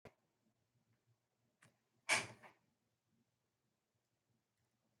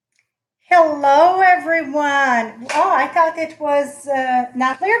Hello, everyone. Oh, I thought it was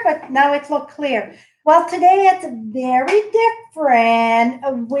not clear, but now it looked clear. Well, today it's very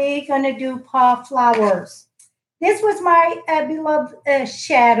different. We're going to do Paw Flowers. This was my beloved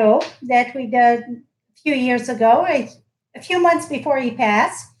shadow that we did a few years ago, a few months before he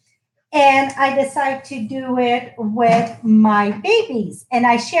passed. And I decided to do it with my babies. And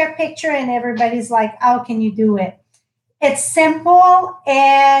I share a picture, and everybody's like, how can you do it? It's simple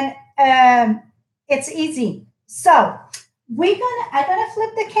and it's easy. So I'm gonna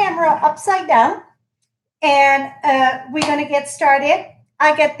flip the camera upside down, and we're gonna get started.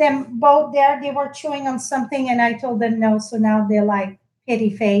 I get them both there. They were chewing on something, and I told them no. So now they're like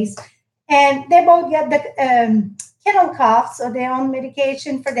pity face, and they both get the kennel cough, so they're on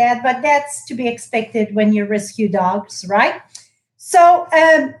medication for that. But that's to be expected when you rescue dogs, right? So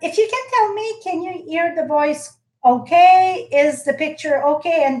if you can tell me, can you hear the voice okay? Is the picture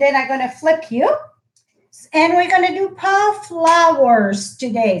okay? And then I'm going to flip you. And we're going to do Paw Flowers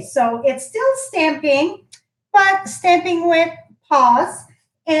today. So it's still stamping, but stamping with paws.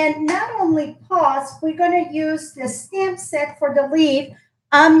 And not only paws, we're going to use the stamp set for the leaf.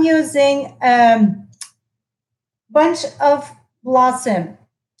 I'm using bunch of blossom.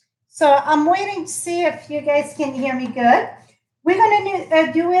 So I'm waiting to see if you guys can hear me good. We're going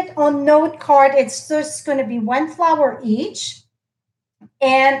to do it on note card. It's just going to be one flower each.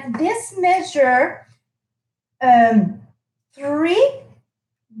 And this measure 3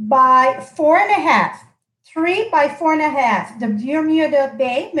 by 4.5. 3 by 4.5. The Bermuda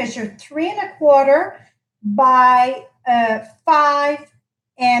Bay measured 3.25 by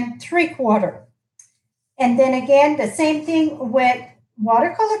 5.75. And then again, the same thing with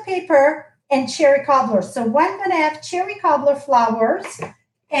watercolor paper and cherry cobbler. So one gonna have cherry cobbler flowers,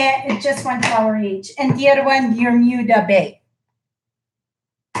 and just one flower each, and the other one Bermuda Bay.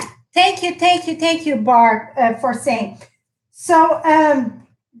 Thank you, Barb, for saying. So I'm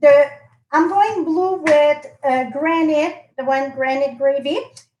going blue with granite, the one granite gravy.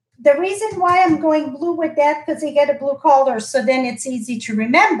 The reason why I'm going blue with that because they get a blue color, so then it's easy to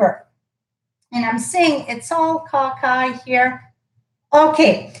remember. And I'm saying it's all cockeye here.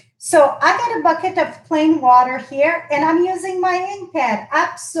 Okay. So I got a bucket of plain water here, and I'm using my ink pad.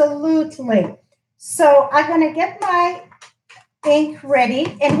 Absolutely. So I'm going to get my ink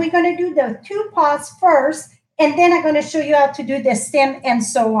ready, and we're going to do the 2 paws first, and then I'm going to show you how to do the stem and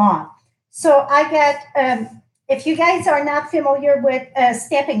so on. So I got, if you guys are not familiar with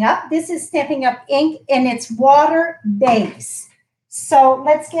Stampin' Up, this is Stampin' Up ink, and it's water base. So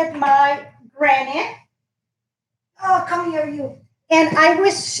let's get my granite. Oh, come here, you. And I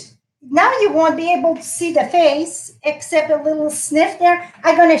wish now you won't be able to see the face except a little sniff there.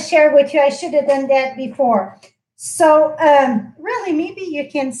 I'm going to share with you. I should have done that before. So really, maybe you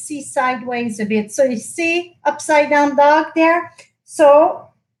can see sideways a bit. So you see upside down dog there. So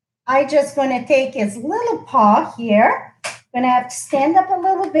I just going to take his little paw here. Going to have to stand up a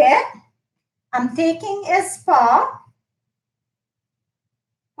little bit. I'm taking his paw.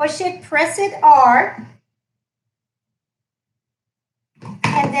 Push it, press it hard.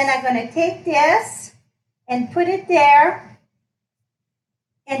 And then I'm going to take this and put it there.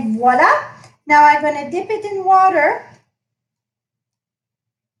 And voila. Now I'm going to dip it in water.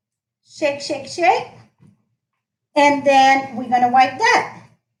 Shake, shake, shake. And then we're going to wipe that.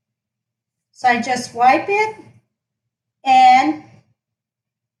 So I just wipe it and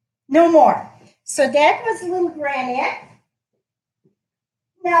no more. So that was little granite.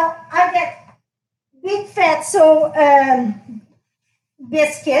 Now I got big fat, so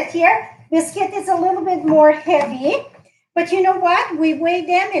biscuit here. Biscuit is a little bit more heavy, but you know what? We weigh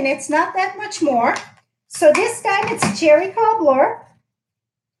them and it's not that much more. So this time it's cherry cobbler.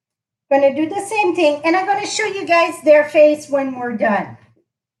 Going to do the same thing, and I'm going to show you guys their face when we're done.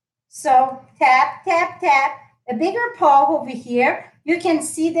 So tap, tap, tap. A bigger paw over here. You can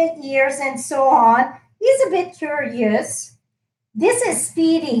see the ears and so on. He's a bit curious. This is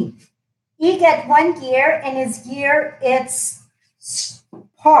speeding. He got one gear, and his gear, it's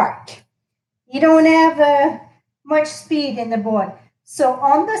park. You don't have much speed in the board. So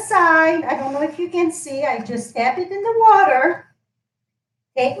on the side, I don't know if you can see, I just tap it in the water,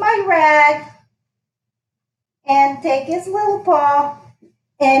 take my rag, and take his little paw,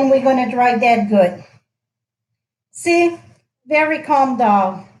 and we're going to dry that good. See? Very calm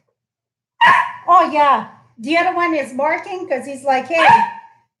dog. Oh, yeah. The other one is barking because he's like, hey,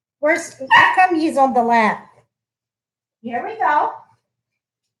 how come he's on the lap? Here we go.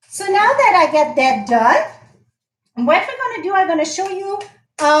 So now that I get that done, what we're going to do, I'm going to show you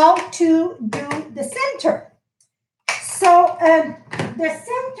how to do the center. So the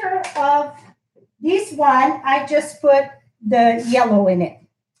center of this one, I just put the yellow in it.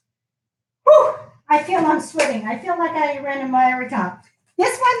 Whew, I feel I'm sweating. I feel like I ran a marathon.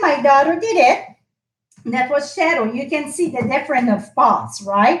 This one, my daughter did it. That was shadow. You can see the difference of paws,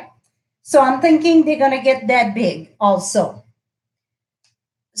 right? So I'm thinking they're going to get that big also.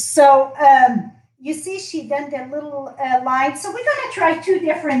 So you see she done the little line. So we're going to try two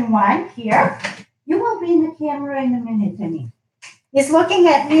different ones here. You will be in the camera in a minute, Annie. He's looking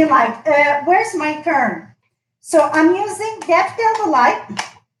at me like, where's my turn? So I'm using Def Light.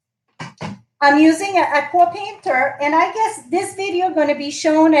 I'm using an aqua painter, and I guess this video is going to be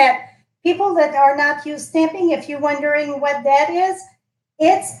shown at people that are not used stamping. If you're wondering what that is,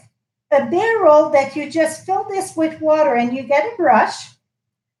 it's a barrel that you just fill this with water, and you get a brush,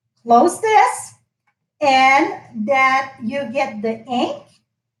 close this, and that you get the ink,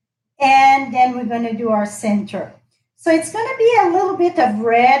 and then we're going to do our center. So it's going to be a little bit of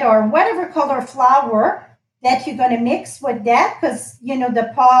red or whatever color flower that you're going to mix with that, because, you know,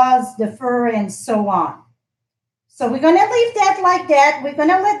 the paws, the fur, and so on. So we're going to leave that like that. We're going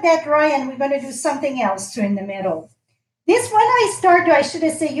to let that dry, and we're going to do something else too in the middle. This one I should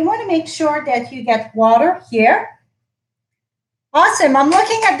have said, you want to make sure that you get water here. Awesome. I'm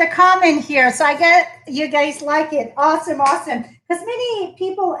looking at the comment here, so I get you guys like it. Awesome, awesome. Because many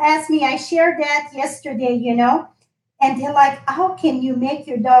people ask me, I shared that yesterday, you know, and they're like, how can you make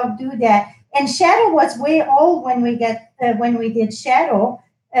your dog do that? And Shadow was way old when we did Shadow.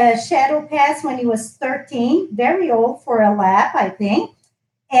 Shadow passed when he was 13, very old for a lab, I think.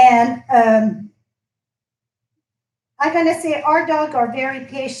 And I'm going to say our dogs are very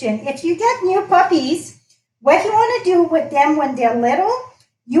patient. If you get new puppies, what you want to do with them when they're little,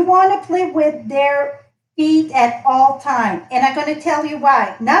 you want to play with their feet at all time. And I'm going to tell you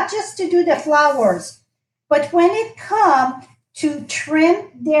why. Not just to do the flowers, but when it comes to trim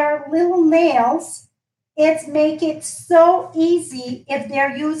their little nails, it's make it so easy if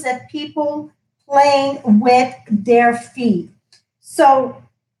they're used at people playing with their feet. So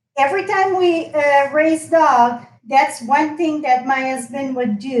every time we raise dog, that's one thing that my husband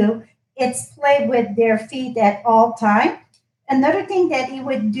would do. It's play with their feet at all time. Another thing that he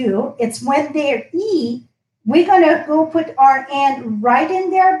would do, it's when they eat, we're going to go put our hand right in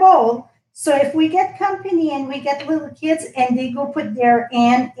their bowl. So if we get company and we get little kids and they go put their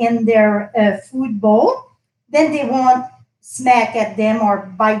hand in their food bowl, then they won't smack at them or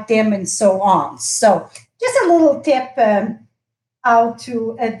bite them and so on. So just a little tip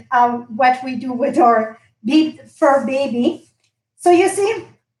what we do with our fur baby. So you see,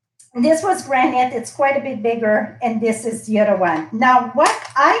 this was granite. It's quite a bit bigger, and this is the other one. Now, what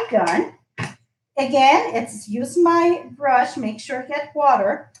I done, again, it's use my brush, make sure get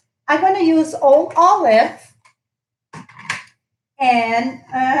water. I'm going to use old olive, and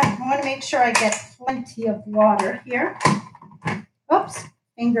I want to make sure I get plenty of water here. Oops,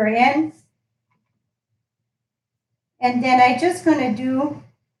 finger in. And then I'm just going to do,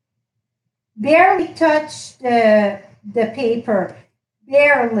 barely touch the paper,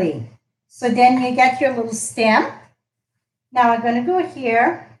 barely. So then you get your little stem. Now I'm going to go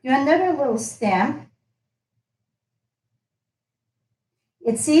here, do another little stem.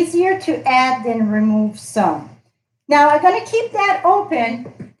 It's easier to add than remove some. Now I'm going to keep that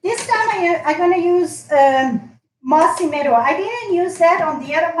open. This time I'm going to use Mossy Meadow. I didn't use that on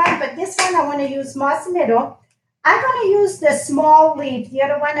the other one, but this one I want to use Mossy Meadow. I'm going to use the small leaf. The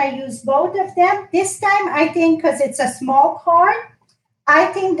other one I use both of them. This time I think because it's a small card, I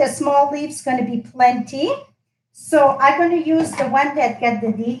think the small leaf's going to be plenty. So I'm going to use the one that get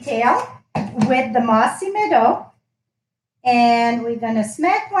the detail with the Mossy Meadow. And we're going to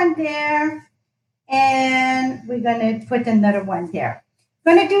smack one there. And we're going to put another one there.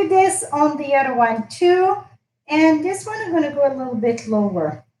 I'm going to do this on the other one too. And this one I'm going to go a little bit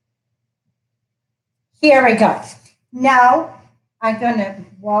lower. Here we go. Now I'm going to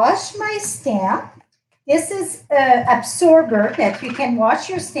wash my stamp. This is an absorber that you can wash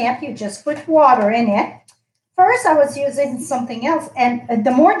your stamp. You just put water in it. First, I was using something else. And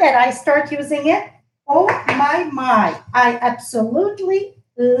the more that I start using it, oh my, I absolutely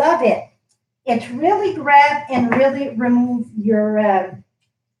love it. It really grabs and really removes your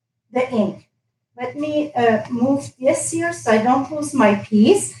the ink. Let me move this here so I don't lose my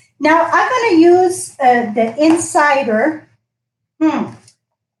piece. Now, I'm going to use the insider.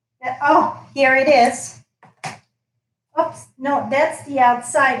 Oh, here it is. Oops, no, that's the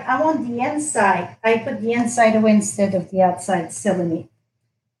outside. I want the inside. I put the inside away instead of the outside. Silly me.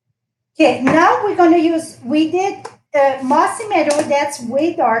 Okay, now we're going to use, we did Mossy Meadow, that's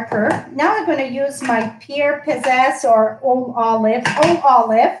way darker. Now I'm going to use my Pear Pizzazz or Old Olive,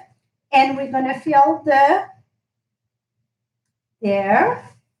 and we're going to fill the there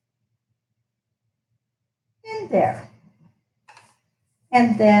and there.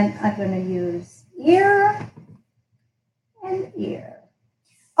 And then I'm going to use ear and ear.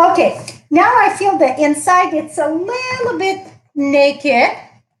 Okay, now I feel the inside, it's a little bit naked.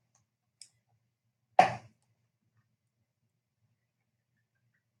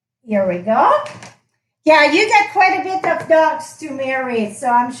 Here we go. Yeah, you got quite a bit of dogs to marry, so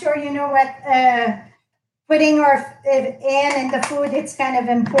I'm sure you know what putting it in the food, it's kind of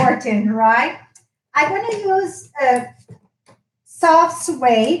important, right? I'm going to use soft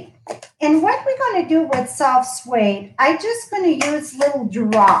suede. And what we're going to do with soft suede, I'm just going to use little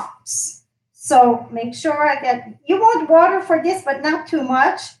drops. So make sure you want water for this, but not too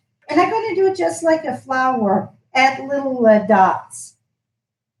much. And I'm going to do just like a flower, add little dots.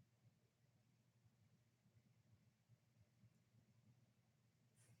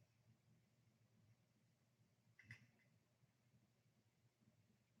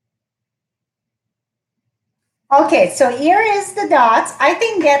 Okay, so here is the dots. I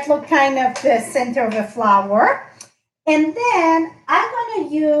think that look kind of the center of the flower. And then I'm going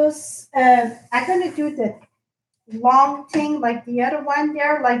to use, I'm going to do the long thing like the other one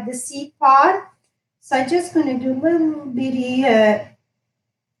there, like the seed pod. So I'm just going to do a little bitty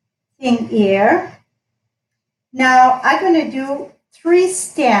thing here. Now I'm going to do 3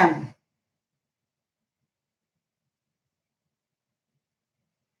 stems.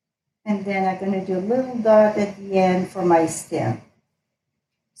 And then I'm going to do a little dot at the end for my stem.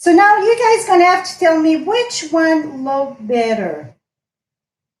 So now you guys going to have to tell me which one looked better.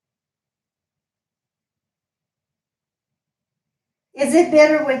 Is it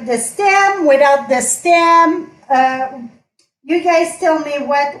better with the stem, without the stem? You guys tell me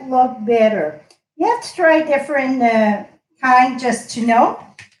what looked better. You have to try different kind just to know.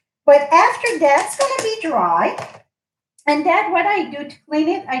 But after that's going to be dry. And then what I do to clean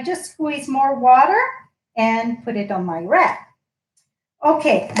it, I just squeeze more water and put it on my rack.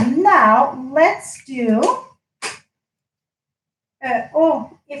 Okay, now let's do,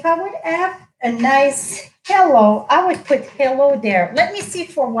 if I would have a nice hello, I would put hello there. Let me see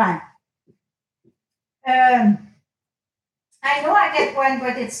for one. I know I get one,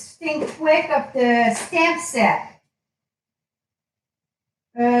 but it's Think Quick of the stamp set.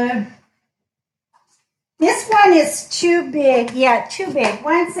 This one is too big. Yeah, too big.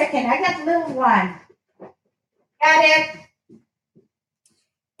 1 second. I got a little one. Got it.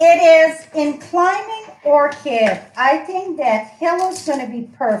 It is in Climbing Orchid. I think that hello is going to be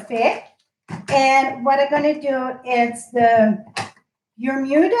perfect. And what I'm going to do is the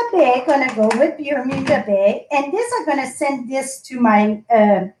Bermuda Bay. Going to go with Bermuda Bay. And this, I'm going to send this to my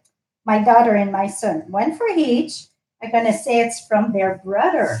my daughter and my son. One for each. I'm going to say it's from their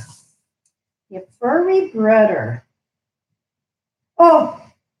brother. Your furry brother. Oh,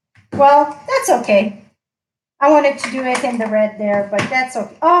 well, that's okay. I wanted to do it in the red there, but that's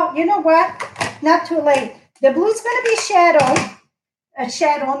okay. Oh, you know what? Not too late. The blue's going to be shadow. A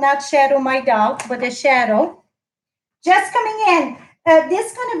shadow, not shadow my dog, but a shadow. Just coming in. This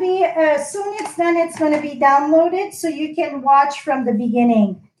is going to be, soon it's done, it's going to be downloaded so you can watch from the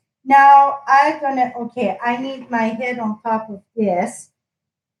beginning. Now, I need my head on top of this.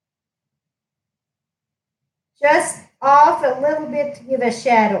 Just off a little bit to give a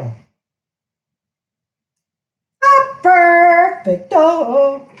shadow.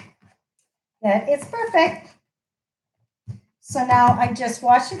 Perfecto. That is perfect. So now I just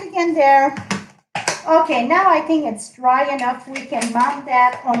wash it again there. Okay, now I think it's dry enough. We can mount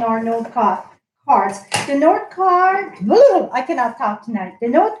that on our note cards. The note card, I cannot talk tonight. The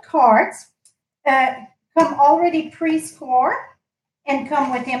note cards come already pre-scored and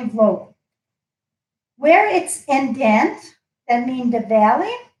come with envelope. Where it's indent, that means the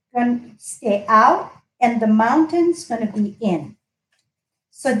valley going to stay out and the mountain's going to be in.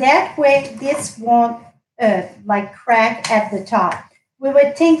 So that way this won't like crack at the top. We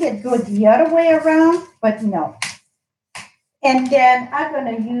would think it go the other way around, but no. And then I'm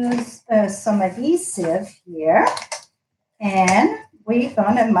going to use some adhesive here. And we're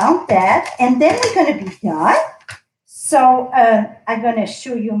going to mount that. And then we're going to be done. So I'm going to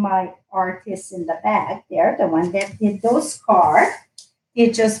show you my artist in the back there, the one that did those cards.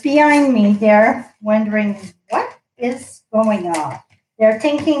 They're just behind me. They're wondering what is going on. They're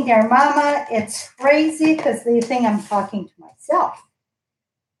thinking their mama, it's crazy because they think I'm talking to myself.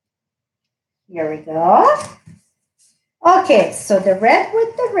 Here we go. Okay, so the red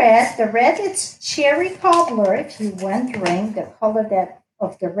with the red it's cherry cobbler. If you're wondering the color that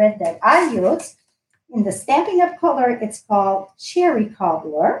of the red that I use in the Stampin' Up color, it's called cherry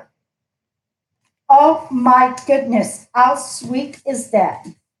cobbler. Oh my goodness, how sweet is that?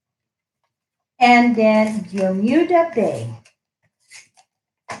 And then Bermuda Bay.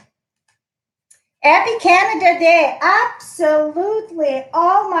 Happy Canada Day. Absolutely.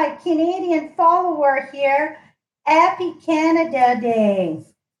 All my Canadian follower here. Happy Canada Day.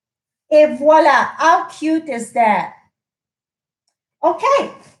 Et voila. How cute is that?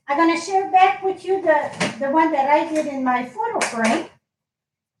 Okay. I'm going to share back with you the one that I did in my photo frame.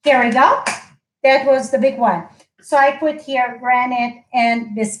 Here we go. That was the big one. So I put here granite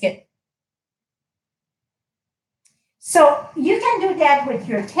and biscuit. So you can do that with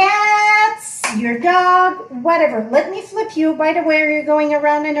your cats, your dog, whatever. Let me flip you. By the way, you're going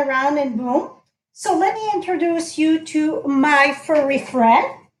around and boom. So let me introduce you to my furry friend.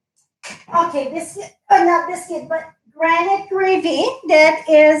 Okay, biscuit, not biscuit, but granite gravy. That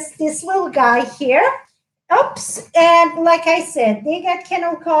is this little guy here. Oops. And like I said, they got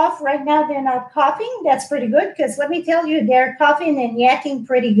kennel cough. Right now, they're not coughing. That's pretty good because let me tell you, they're coughing and yakking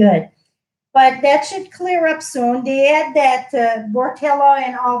pretty good. But that should clear up soon. They had that Bortello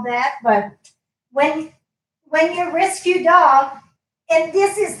and all that. But when you rescue dog, and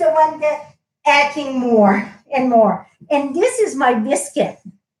this is the one that acting more and more. And this is my biscuit.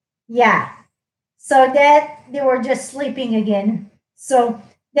 Yeah. So that they were just sleeping again. So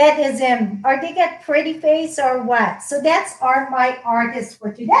that is him. Or they got pretty face or what? So that's my artist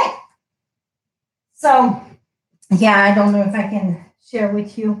for today. So yeah, I don't know if I can share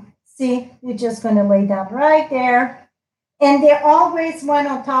with you. See, you're just going to lay down right there. And they're always one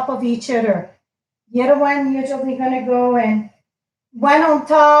on top of each other. The other one usually going to go and one on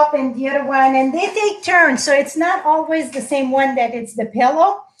top and the other one. And they take turns. So it's not always the same one that it's the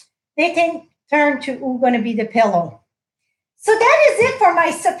pillow. They take turn to who's going to be the pillow. So that is it for my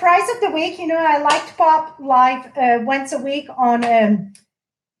surprise of the week. You know, I like to pop live once a week on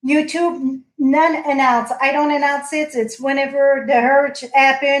YouTube. None announce. I don't announce it. It's whenever the urge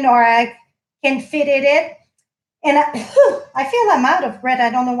happen or I can fit it in. And I feel I'm out of breath.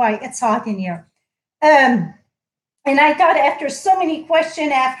 I don't know why. It's hot in here. And I thought after so many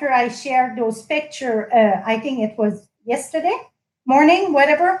questions after I shared those pictures, I think it was yesterday morning,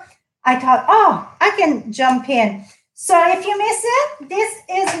 whatever, I thought, oh, I can jump in. So if you miss it, this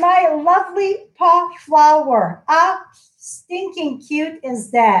is my lovely Paw Flower. How stinking cute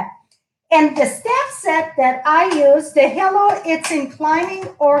is that? And the stamp set that I use, the Hello, it's in Climbing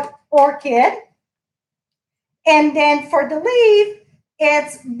Orchid. And then for the leaf,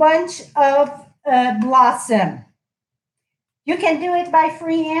 it's Bunch of Blossom. You can do it by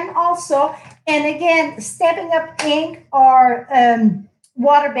freehand also. And again, Stampin' Up ink or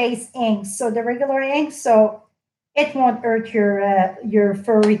water-based ink. So the regular ink, so it won't hurt your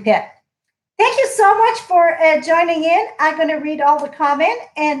furry pet. Thank you so much for joining in. I'm going to read all the comments.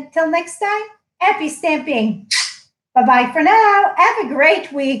 And till next time, happy stamping. Bye-bye for now. Have a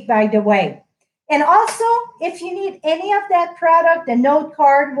great week, by the way. And also, if you need any of that product, the note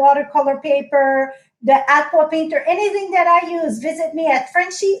card, watercolor paper, the aqua painter, anything that I use, visit me at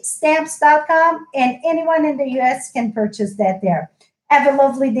FrenchieStamps.com, and anyone in the US can purchase that there. Have a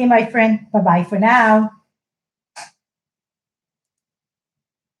lovely day, my friend. Bye-bye for now.